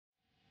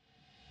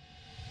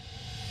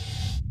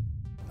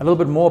A little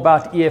bit more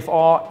about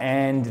EFR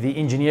and the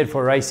Engineered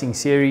for Racing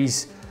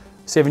series,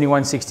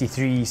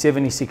 7163,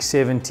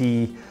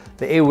 7670,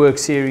 the Airworks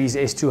series,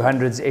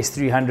 S200s,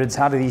 S300s.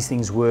 How do these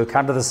things work?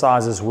 How do the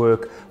sizes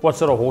work? What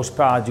sort of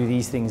horsepower do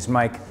these things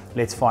make?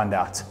 Let's find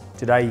out.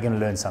 Today you're going to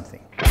learn something.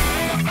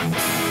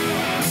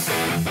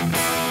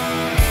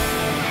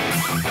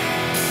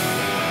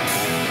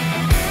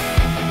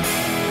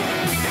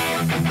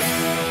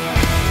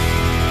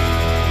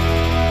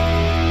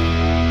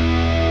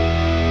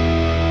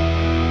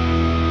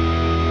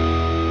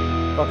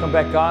 Welcome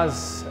back,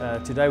 guys.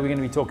 Today we're going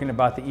to be talking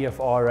about the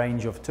EFR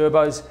range of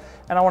turbos,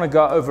 and I want to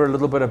go over a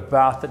little bit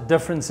about the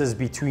differences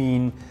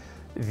between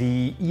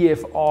the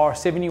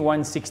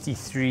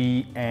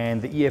EFR7163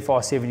 and the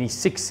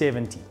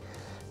EFR7670.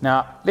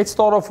 Now, let's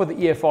start off with the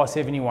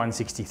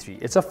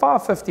EFR7163. It's a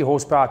 550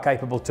 horsepower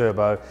capable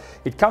turbo.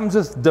 It comes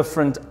with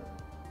different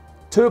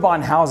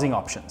turbine housing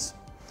options.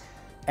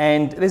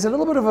 And there's a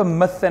little bit of a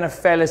myth and a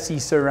fallacy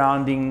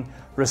surrounding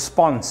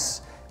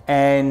response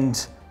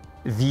and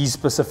these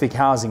specific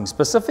housings,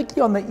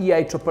 specifically on the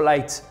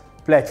EA888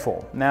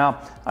 platform. Now,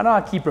 I know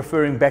I keep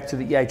referring back to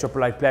the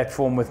EA888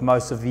 platform with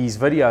most of these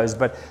videos,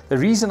 but the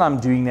reason I'm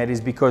doing that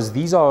is because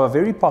these are a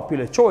very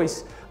popular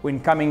choice when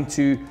coming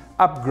to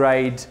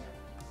upgrade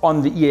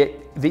on the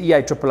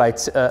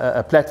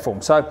EA888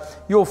 platform. So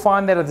you'll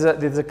find that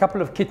there's a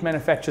couple of kit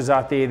manufacturers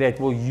out there that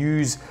will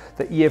use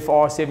the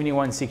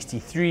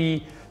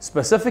EFR7163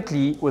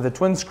 specifically with a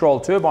twin scroll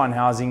turbine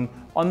housing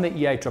on the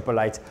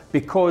EA888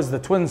 because the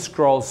twin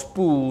scroll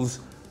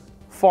spools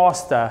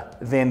faster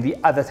than the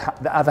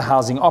other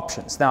housing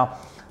options. Now,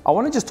 I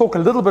want to just talk a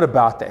little bit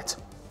about that.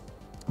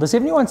 The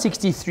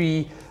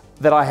 7163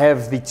 that I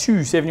have, the two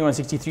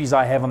 7163s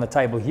I have on the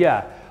table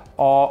here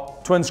are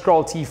twin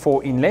scroll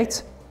T4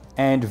 inlet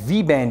and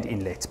V-band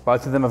inlet.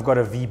 Both of them have got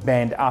a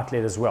V-band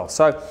outlet as well.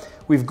 So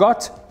we've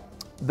got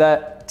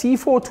the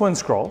T4 twin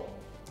scroll,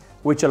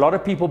 which a lot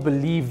of people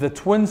believe the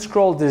twin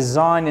scroll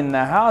design in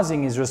the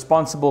housing is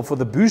responsible for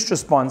the boost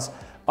response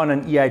on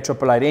an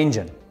EA888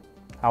 engine.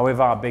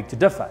 However, I beg to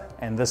differ,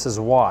 and this is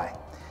why.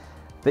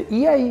 The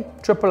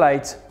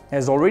EA888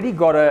 has already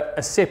got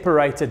a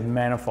separated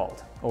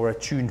manifold, or a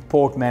tuned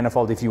port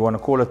manifold if you want to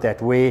call it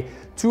that, where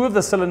two of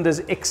the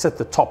cylinders exit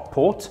the top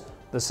port.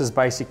 This is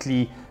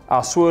basically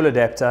our swirl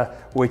adapter,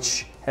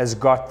 which has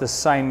got the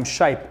same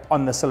shape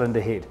on the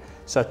cylinder head.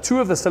 So two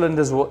of the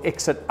cylinders will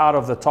exit out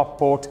of the top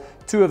port,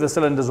 two of the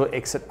cylinders will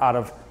exit out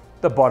of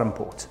the bottom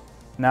port.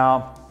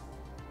 Now,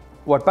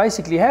 what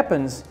basically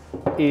happens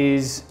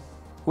is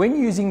when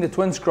using the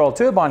twin scroll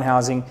turbine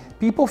housing,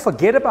 people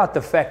forget about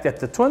the fact that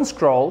the twin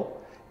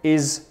scroll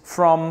is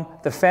from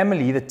the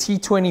family, the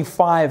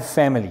T25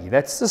 family.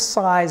 That's the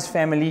size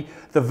family,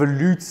 the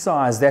volute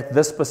size that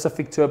this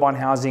specific turbine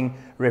housing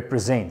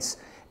represents.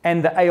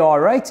 And the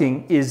AR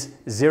rating is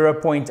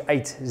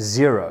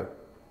 0.80.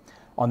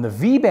 On the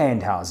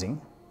V-band housing,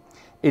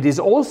 it is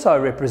also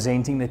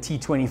representing the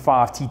T25,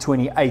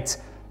 T28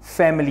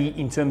 family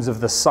in terms of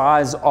the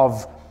size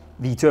of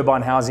the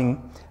turbine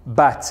housing,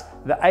 but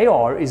the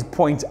AR is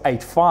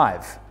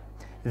 0.85.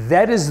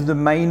 That is the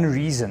main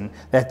reason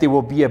that there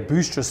will be a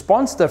boost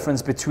response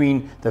difference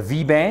between the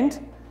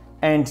V-band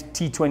and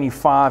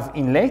T25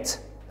 inlet.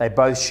 They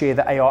both share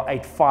the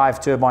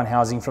AR85 turbine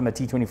housing from the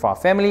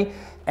T25 family,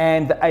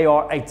 and the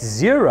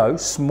AR80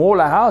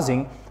 smaller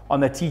housing on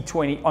the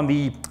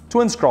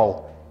twin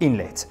scroll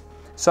inlet.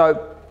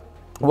 So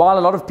while a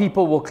lot of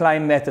people will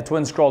claim that the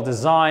twin scroll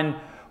design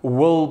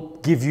will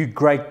give you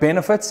great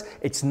benefits,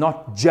 it's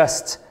not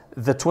just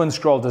the twin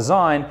scroll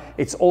design,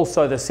 it's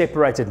also the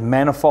separated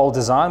manifold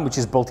design, which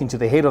is built into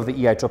the head of the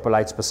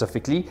EA888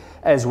 specifically,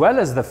 as well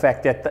as the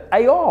fact that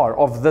the AR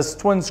of this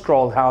twin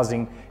scroll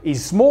housing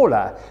is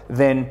smaller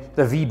than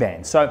the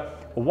V-band. So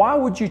why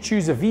would you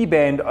choose a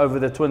V-band over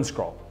the twin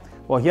scroll?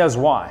 Well, here's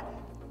why.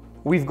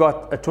 We've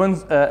got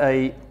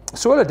a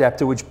swirl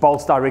adapter which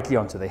bolts directly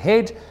onto the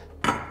head,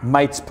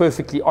 mates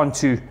perfectly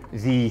onto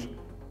the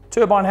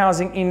turbine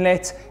housing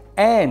inlet,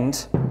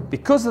 and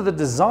because of the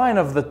design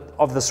of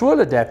the swirl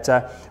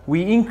adapter,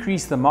 we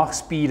increase the Mach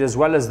speed as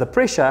well as the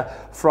pressure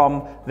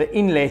from the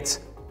inlet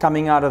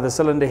coming out of the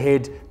cylinder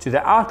head to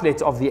the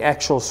outlet of the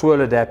actual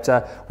swirl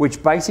adapter,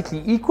 which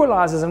basically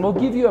equalizes and will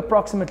give you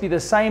approximately the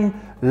same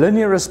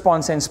linear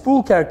response and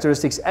spool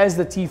characteristics as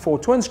the T4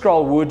 twin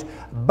scroll would,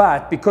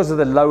 but because of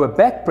the lower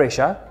back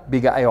pressure,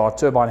 bigger AR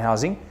turbine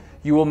housing,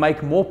 you will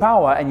make more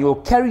power and you'll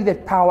carry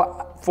that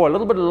power for a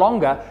little bit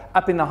longer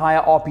up in the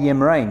higher RPM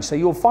range. So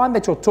you'll find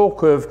that your torque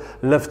curve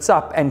lifts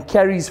up and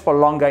carries for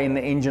longer in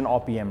the engine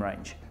RPM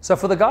range. So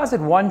for the guys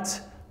that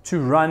want to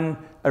run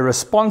a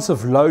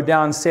responsive low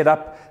down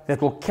setup that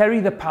will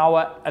carry the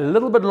power a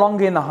little bit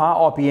longer in the high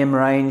RPM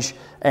range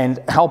and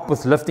help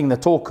with lifting the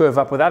torque curve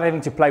up without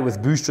having to play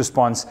with boost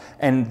response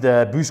and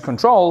the boost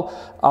control,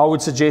 I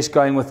would suggest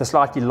going with a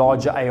slightly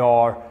larger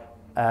AR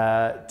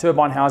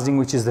turbine housing,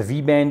 which is the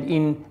V-band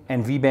in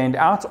and V-band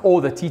out, or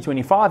the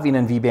T25 in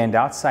and V-band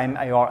out, same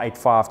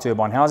AR85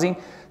 turbine housing,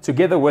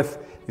 together with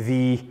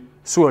the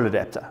swirl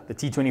adapter. The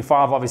T25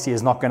 obviously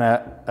is not going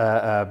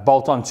to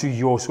bolt onto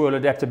your swirl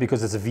adapter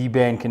because it's a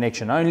V-band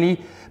connection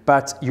only,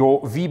 but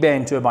your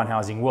V-band turbine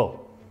housing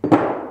will.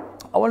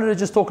 I wanted to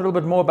just talk a little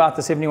bit more about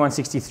the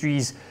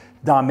 7163's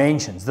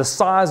dimensions, the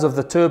size of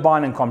the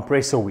turbine and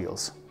compressor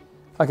wheels.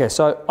 Okay,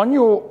 so on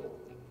your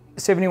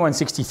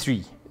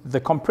 7163, the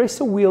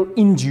compressor wheel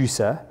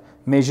inducer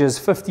measures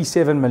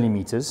 57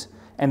 millimeters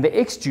and the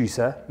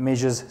exducer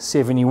measures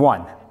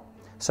 71.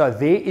 So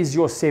there is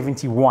your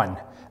 71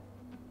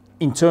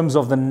 in terms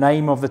of the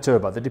name of the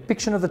turbo. The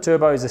depiction of the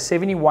turbo is a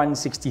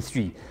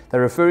 7163.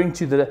 They're referring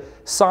to the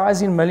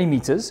size in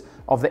millimeters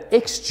of the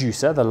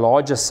exducer, the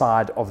larger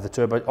side of the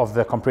turbo of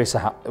the compressor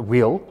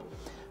wheel,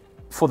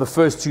 for the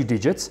first two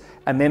digits,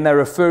 and then they're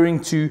referring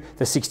to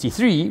the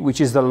 63,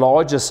 which is the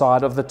larger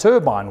side of the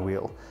turbine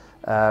wheel.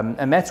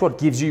 And that's what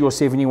gives you your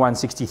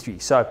 7163.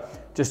 So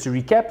just to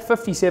recap,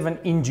 57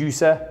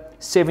 inducer,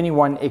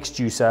 71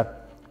 exducer,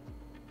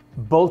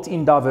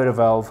 built-in diverter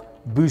valve,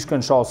 boost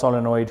control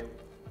solenoid,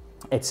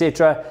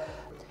 etc.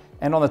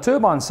 And on the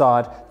turbine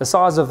side, the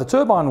size of the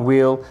turbine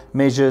wheel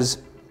measures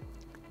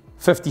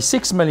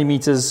 56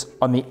 millimeters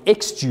on the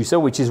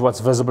exducer, which is what's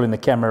visible in the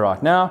camera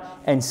right now,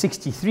 and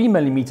 63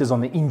 millimeters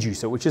on the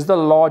inducer, which is the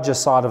larger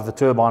side of the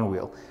turbine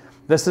wheel.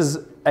 This is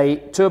a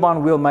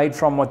turbine wheel made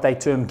from what they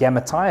term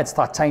gamma-tie. It's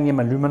titanium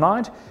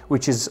aluminide,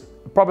 which is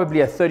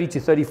probably a 30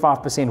 to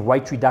 35%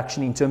 weight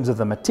reduction in terms of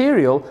the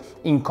material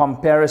in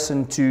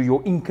comparison to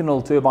your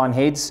Inconel turbine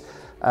heads.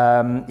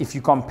 If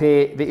you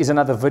compare, there is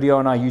another video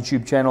on our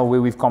YouTube channel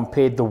where we've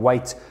compared the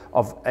weight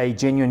of a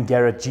genuine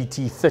Garrett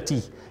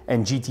GT30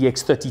 and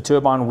GTX30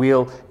 turbine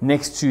wheel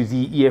next to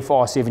the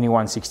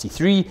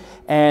EFR7163,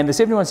 and the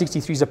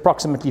 7163 is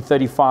approximately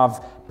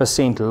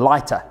 35%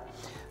 lighter.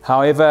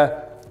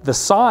 However, the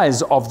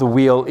size of the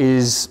wheel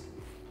is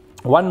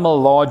 1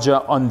 mil larger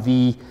on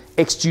the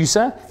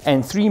exducer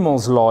and 3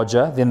 mils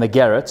larger than the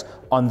Garrett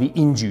on the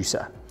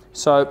inducer.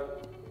 So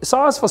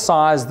size for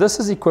size, this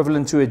is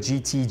equivalent to a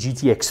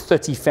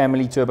GTX30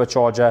 family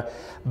turbocharger,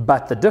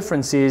 but the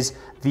difference is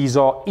these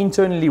are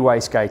internally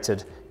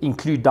wastegated,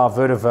 include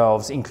diverter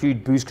valves,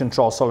 include boost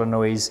control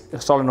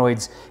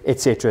solenoids,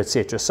 etc.,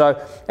 etc.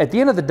 So at the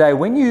end of the day,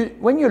 when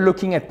you're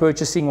looking at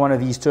purchasing one of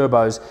these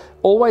turbos,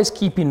 always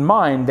keep in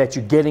mind that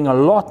you're getting a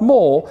lot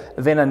more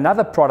than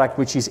another product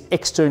which is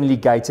externally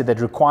gated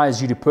that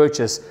requires you to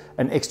purchase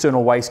an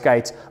external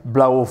wastegate,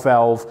 blow-off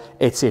valve,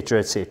 etc.,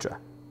 etc.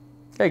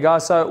 Okay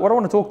guys, so what I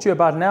want to talk to you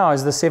about now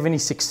is the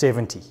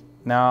 7670.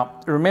 Now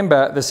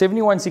remember, the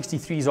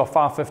 7163s are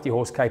 550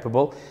 horse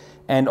capable,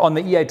 and on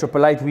the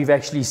E8888 we've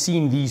actually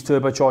seen these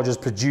turbochargers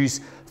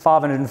produce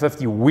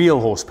 550 wheel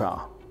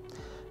horsepower.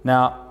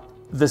 Now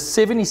the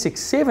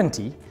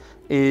 7670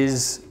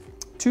 is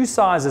 2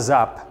 sizes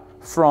up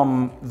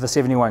from the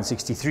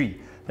 7163.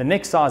 The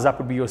next size up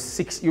would be your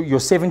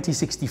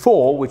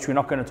 7064, which we're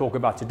not going to talk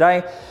about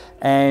today,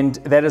 and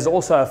that is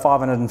also a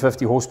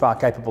 550 horsepower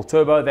capable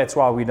turbo. That's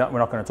why we're not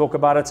going to talk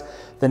about it.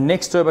 The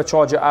next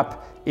turbocharger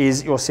up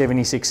is your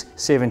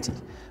 7670.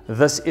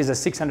 This is a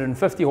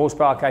 650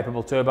 horsepower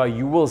capable turbo.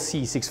 You will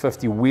see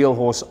 650 wheel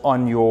horse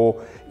on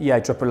your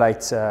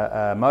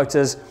E8888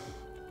 motors.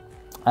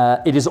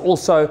 It is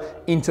also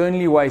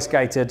internally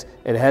wastegated.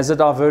 It has a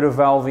diverter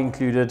valve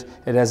included.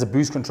 It has a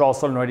boost control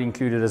solenoid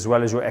included, as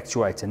well as your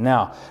actuator.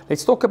 Now,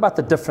 let's talk about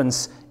the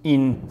difference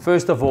in,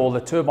 first of all,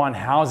 the turbine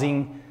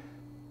housing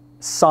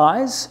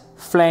size,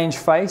 flange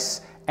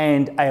face,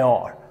 and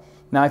AR.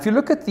 Now, if you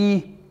look at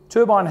the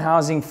turbine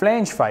housing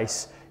flange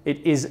face,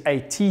 it is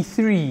a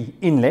T3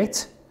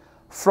 inlet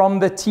from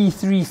the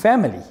T3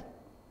 family,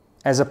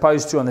 as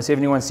opposed to on the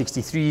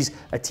 7163s,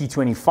 a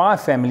T25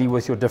 family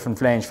with your different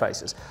flange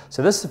faces.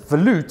 So this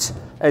volute,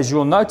 as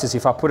you'll notice,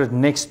 if I put it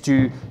next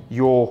to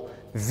your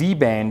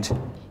V-band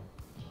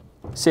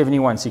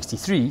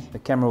 7163, the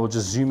camera will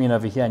just zoom in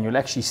over here and you'll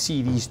actually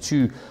see these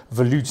two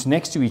volutes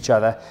next to each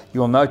other.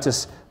 You'll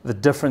notice the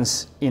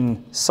difference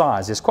in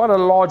size. There's quite a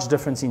large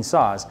difference in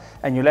size,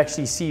 and you'll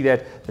actually see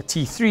that the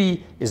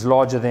T3 is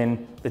larger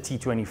than the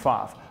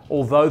T25,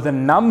 although the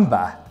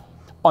number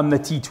on the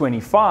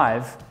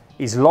T25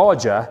 is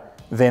larger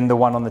than the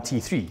one on the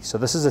T3. So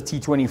this is a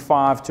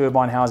T25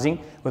 turbine housing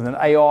with an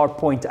AR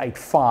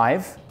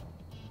 0.85,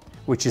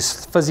 which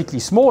is physically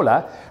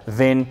smaller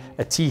than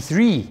a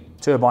T3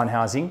 turbine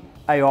housing,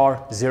 AR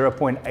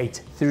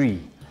 0.83.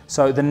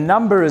 So the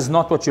number is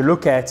not what you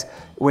look at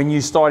when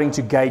you're starting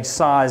to gauge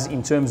size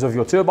in terms of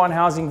your turbine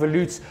housing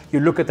volutes. You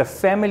look at the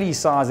family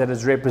size that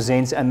it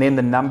represents and then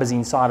the numbers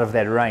inside of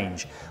that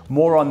range.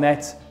 More on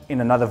that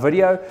in another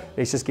video.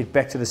 Let's just get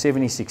back to the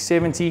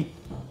 7670.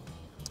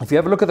 If you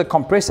have a look at the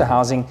compressor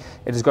housing,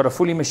 it has got a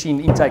fully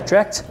machined intake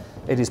tract.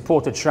 It is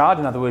ported shroud,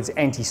 in other words,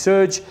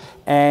 anti-surge.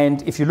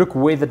 And if you look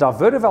where the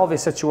diverter valve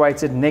is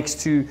situated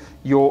next to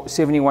your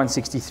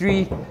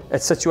 7163,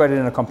 it's situated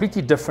in a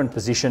completely different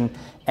position.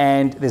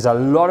 And there's a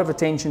lot of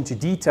attention to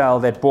detail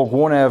that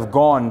Borg-Warner have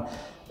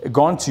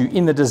gone to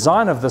in the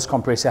design of this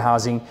compressor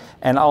housing.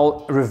 And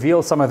I'll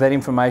reveal some of that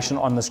information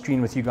on the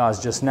screen with you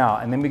guys just now.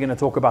 And then we're going to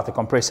talk about the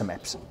compressor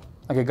maps.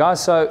 Okay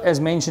guys, so as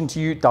mentioned to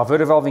you,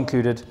 diverter valve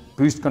included,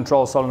 boost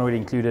control solenoid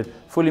included,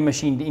 fully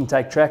machined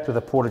intake tract with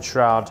a ported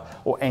shroud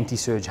or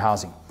anti-surge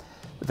housing.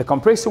 The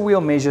compressor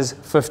wheel measures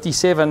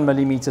 57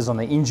 millimeters on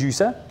the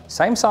inducer,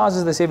 same size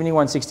as the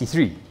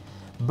 7163,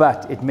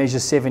 but it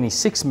measures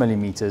 76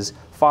 millimeters,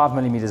 5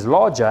 millimeters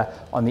larger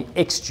on the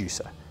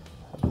exducer.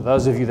 For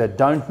those of you that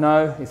don't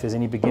know, if there's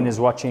any beginners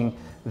watching,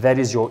 that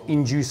is your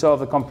inducer of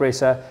the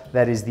compressor,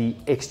 that is the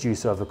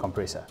exducer of the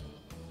compressor.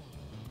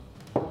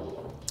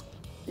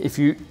 If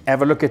you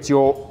have a look at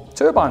your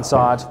turbine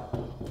side,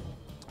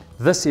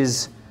 this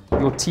is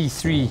your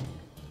T3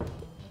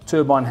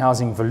 turbine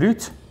housing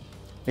volute.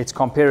 Let's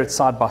compare it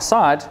side by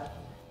side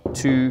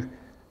to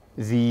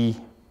the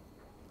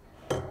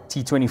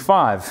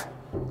T25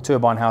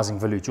 turbine housing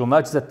volute. You'll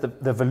notice that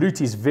the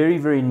volute is very,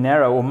 very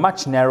narrow, or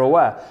much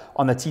narrower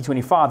on the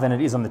T25 than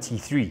it is on the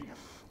T3.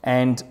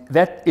 And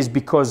that is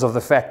because of the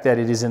fact that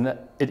it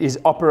is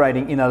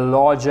operating in a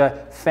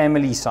larger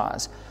family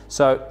size.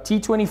 So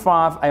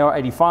T25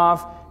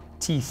 AR85,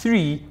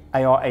 T3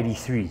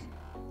 AR83.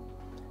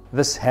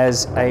 This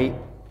has a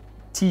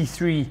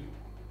T3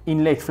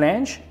 inlet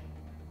flange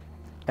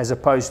as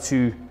opposed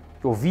to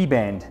your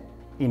V-band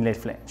inlet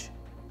flange.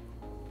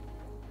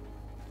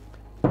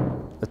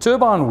 The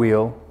turbine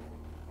wheel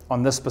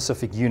on this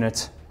specific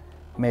unit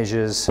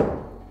measures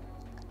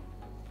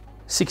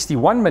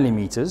 61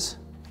 millimeters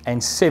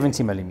and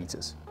 70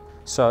 millimeters.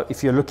 So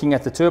if you're looking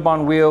at the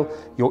turbine wheel,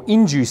 your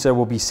inducer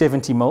will be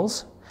 70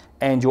 mils,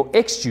 and your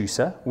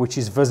exducer, which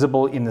is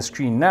visible in the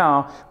screen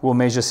now, will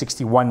measure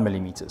 61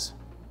 millimeters.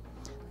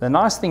 The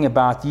nice thing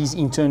about these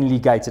internally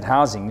gated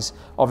housings,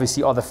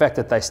 obviously, are the fact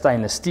that they're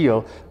stainless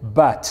steel,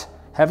 but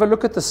have a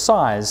look at the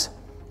size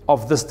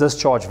of this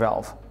discharge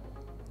valve.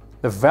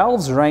 The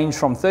valves range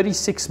from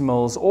 36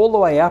 mils all the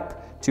way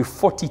up to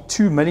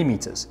 42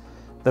 millimeters.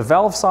 The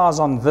valve size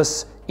on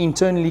this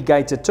internally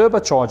gated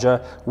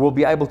turbocharger will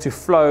be able to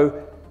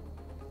flow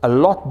a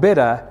lot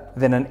better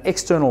than an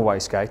external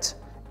wastegate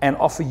and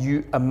offer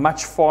you a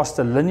much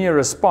faster linear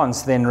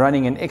response than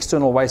running an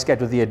external wastegate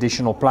with the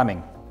additional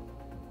plumbing.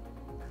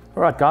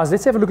 All right guys,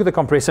 let's have a look at the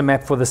compressor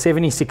map for the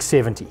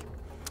 7670.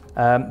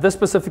 This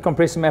specific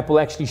compressor map will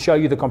actually show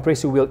you the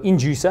compressor wheel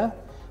inducer,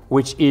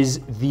 which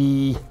is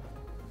the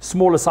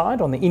smaller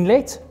side on the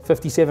inlet,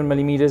 57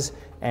 millimeters,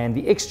 and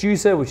the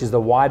exducer, which is the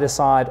wider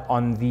side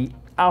on the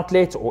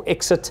outlet or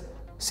exit,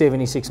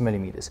 76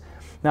 millimeters.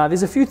 Now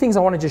there's a few things I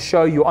want to just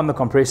show you on the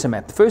compressor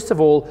map. First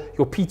of all,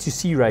 your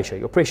P2C ratio,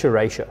 your pressure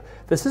ratio.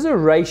 This is a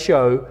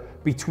ratio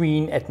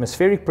between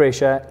atmospheric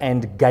pressure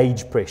and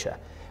gauge pressure.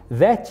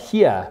 That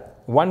here,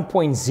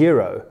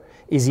 1.0,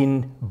 is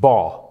in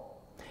bar.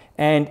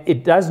 And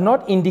it does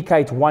not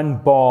indicate 1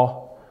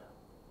 bar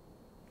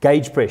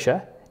gauge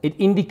pressure, it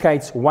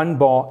indicates 1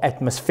 bar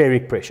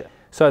atmospheric pressure.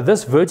 So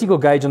this vertical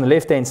gauge on the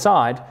left-hand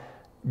side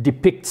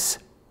depicts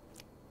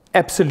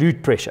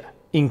absolute pressure,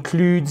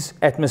 includes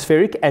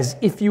atmospheric as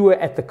if you were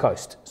at the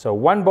coast. So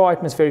 1 bar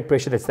atmospheric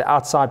pressure, that's the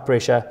outside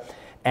pressure,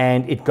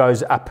 and it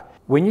goes up.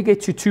 When you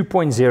get to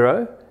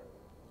 2.0,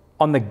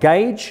 on the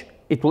gauge,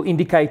 it will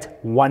indicate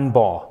 1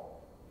 bar.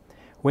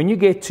 When you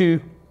get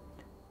to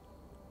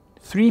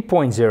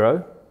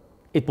 3.0,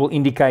 it will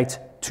indicate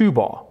 2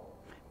 bar.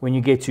 When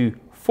you get to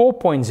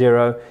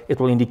 4.0, it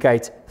will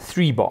indicate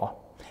 3 bar.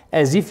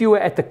 As if you were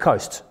at the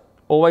coast.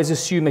 Always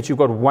assume that you've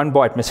got 1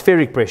 bar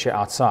atmospheric pressure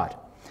outside.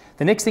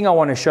 The next thing I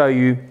want to show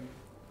you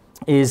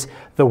is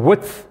the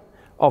width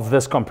of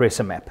this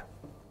compressor map.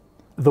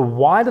 The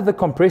wider the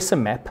compressor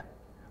map,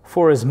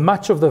 for as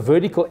much of the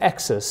vertical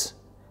axis,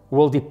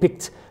 will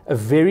depict a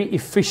very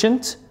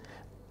efficient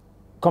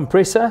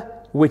compressor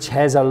which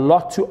has a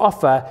lot to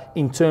offer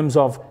in terms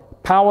of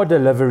power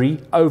delivery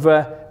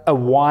over a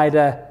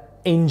wider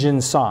engine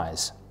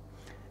size.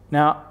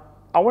 Now,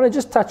 I want to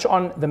just touch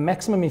on the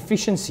maximum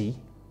efficiency.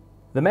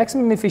 The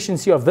maximum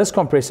efficiency of this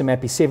compressor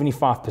map is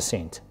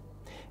 75%.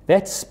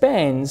 That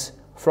spans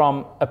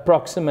from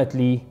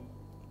approximately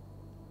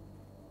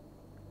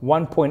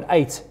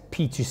 1.8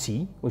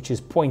 P2C, which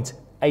is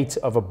 0.8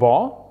 of a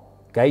bar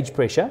gauge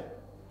pressure,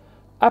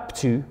 up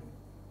to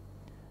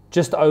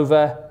just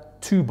over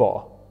 2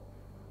 bar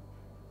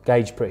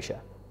gauge pressure.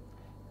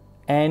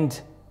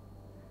 And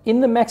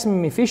in the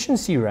maximum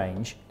efficiency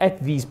range,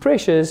 at these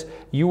pressures,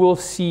 you will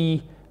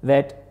see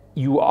that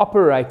you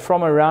operate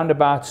from around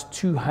about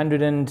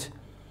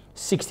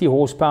 260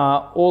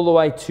 horsepower all the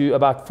way to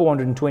about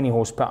 420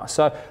 horsepower.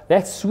 So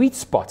that sweet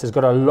spot has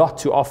got a lot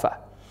to offer.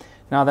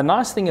 Now, the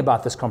nice thing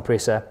about this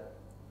compressor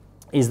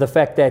is the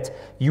fact that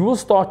you will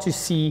start to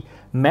see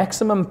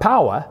maximum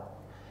power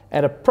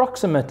at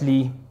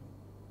approximately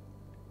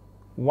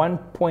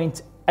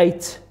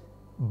 1.8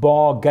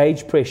 bar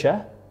gauge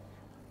pressure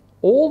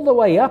all the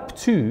way up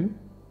to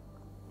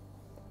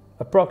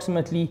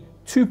approximately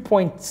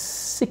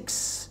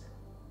 2.6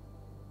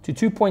 to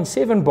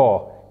 2.7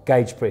 bar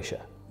gauge pressure.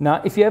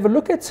 Now, if you have a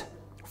look at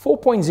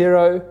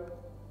 4.0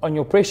 on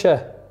your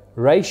pressure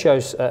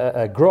ratios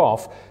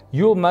graph,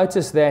 you'll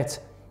notice that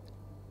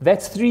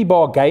that's 3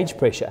 bar gauge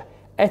pressure.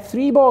 At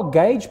 3 bar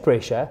gauge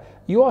pressure,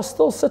 you are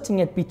still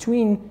sitting at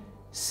between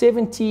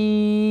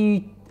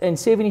 70 and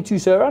 72,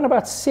 so around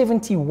about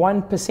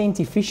 71%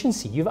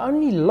 efficiency. You've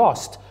only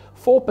lost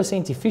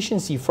 4%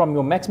 efficiency from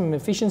your maximum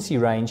efficiency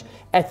range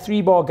at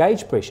 3 bar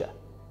gauge pressure.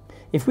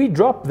 If we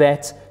drop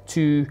that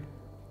to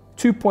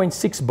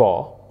 2.6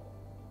 bar,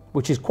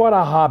 which is quite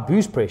a high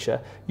boost pressure,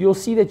 you'll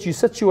see that you're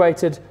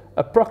situated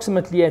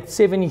approximately at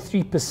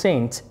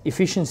 73%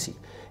 efficiency.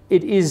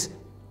 It is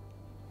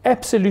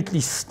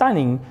absolutely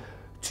stunning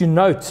to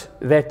note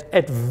that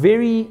at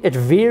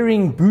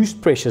varying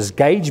boost pressures,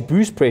 gauge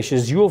boost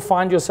pressures, you will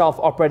find yourself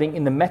operating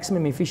in the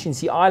maximum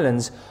efficiency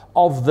islands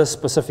of this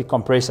specific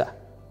compressor.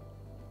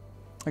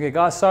 Okay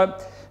guys, so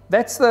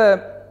that's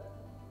the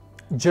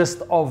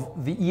gist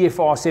of the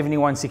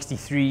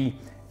EFR7163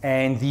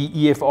 and the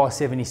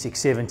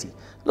EFR7670. A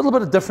little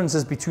bit of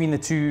differences between the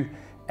two,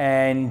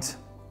 and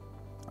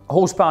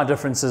horsepower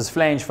differences,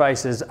 flange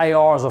faces,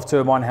 ARs of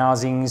turbine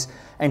housings,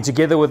 and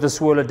together with the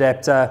swirl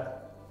adapter,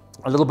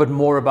 a little bit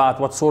more about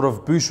what sort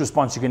of boost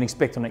response you can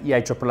expect on an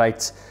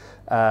EA888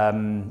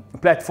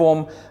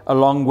 platform,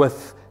 along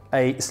with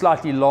a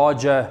slightly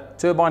larger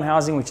turbine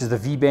housing, which is the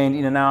V-band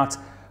in and out.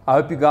 I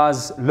hope you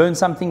guys learned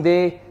something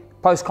there.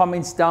 Post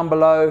comments down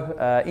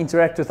below,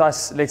 interact with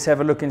us. Let's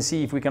have a look and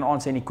see if we can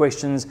answer any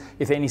questions,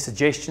 if any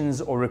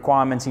suggestions or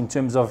requirements in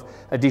terms of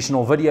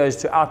additional videos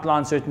to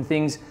outline certain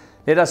things.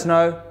 Let us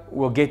know.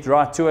 We'll get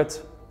right to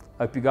it.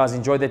 Hope you guys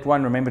enjoyed that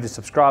one. Remember to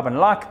subscribe and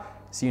like.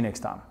 See you next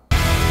time.